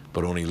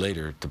 but only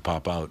later to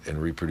pop out and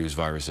reproduce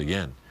virus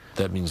again.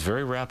 That means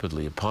very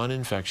rapidly, upon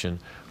infection,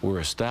 we're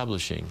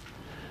establishing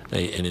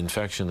an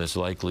infection that's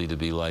likely to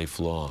be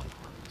lifelong.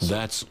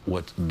 That's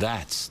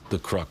the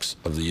crux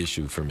of the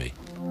issue for me.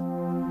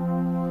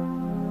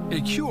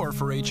 A cure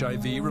for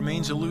HIV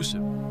remains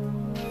elusive,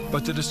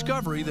 but the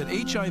discovery that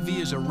HIV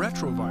is a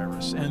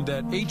retrovirus and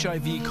that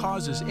HIV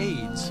causes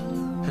AIDS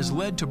has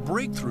led to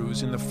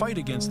breakthroughs in the fight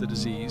against the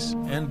disease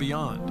and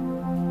beyond.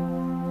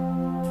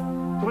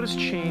 What has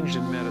changed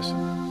in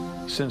medicine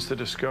since the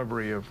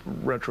discovery of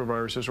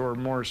retroviruses, or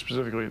more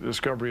specifically, the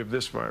discovery of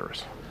this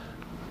virus?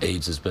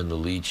 AIDS has been the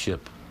lead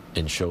ship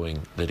in showing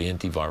that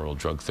antiviral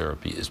drug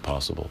therapy is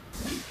possible.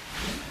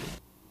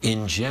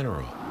 In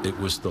general, it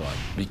was thought,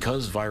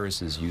 because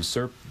viruses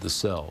usurp the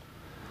cell,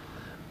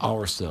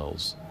 our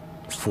cells,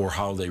 for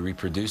how they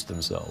reproduce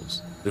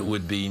themselves, it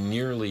would be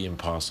nearly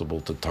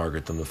impossible to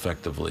target them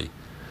effectively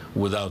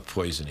without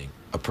poisoning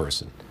a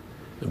person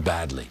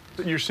badly.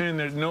 You're saying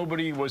that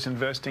nobody was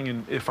investing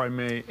in, if I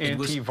may,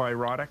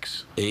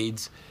 antivirotics?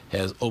 AIDS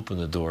has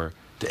opened the door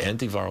to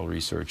antiviral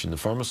research in the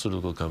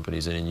pharmaceutical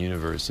companies and in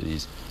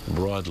universities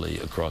broadly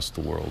across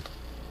the world.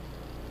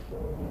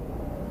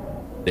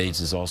 AIDS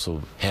has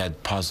also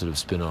had positive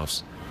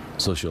spin-offs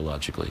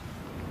sociologically.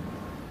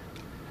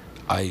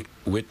 I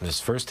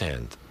witnessed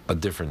firsthand a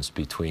difference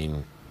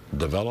between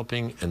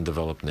developing and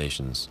developed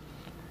nations.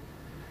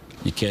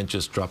 You can't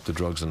just drop the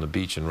drugs on the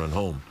beach and run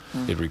home.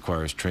 It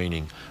requires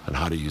training on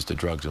how to use the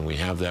drugs, and we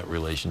have that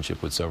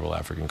relationship with several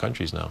African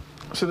countries now.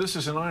 So this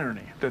is an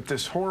irony, that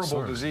this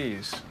horrible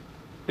disease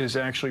is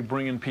actually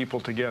bringing people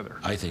together.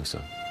 I think so.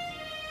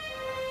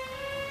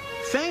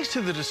 Thanks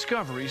to the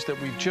discoveries that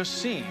we've just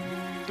seen,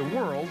 the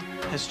world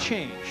has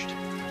changed.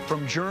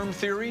 From germ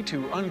theory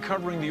to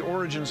uncovering the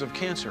origins of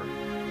cancer,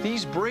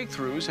 these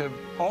breakthroughs have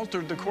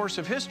altered the course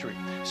of history,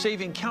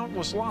 saving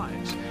countless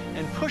lives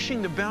and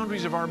pushing the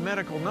boundaries of our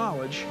medical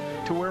knowledge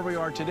to where we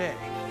are today,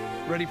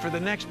 ready for the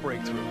next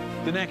breakthrough,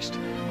 the next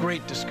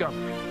great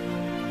discovery.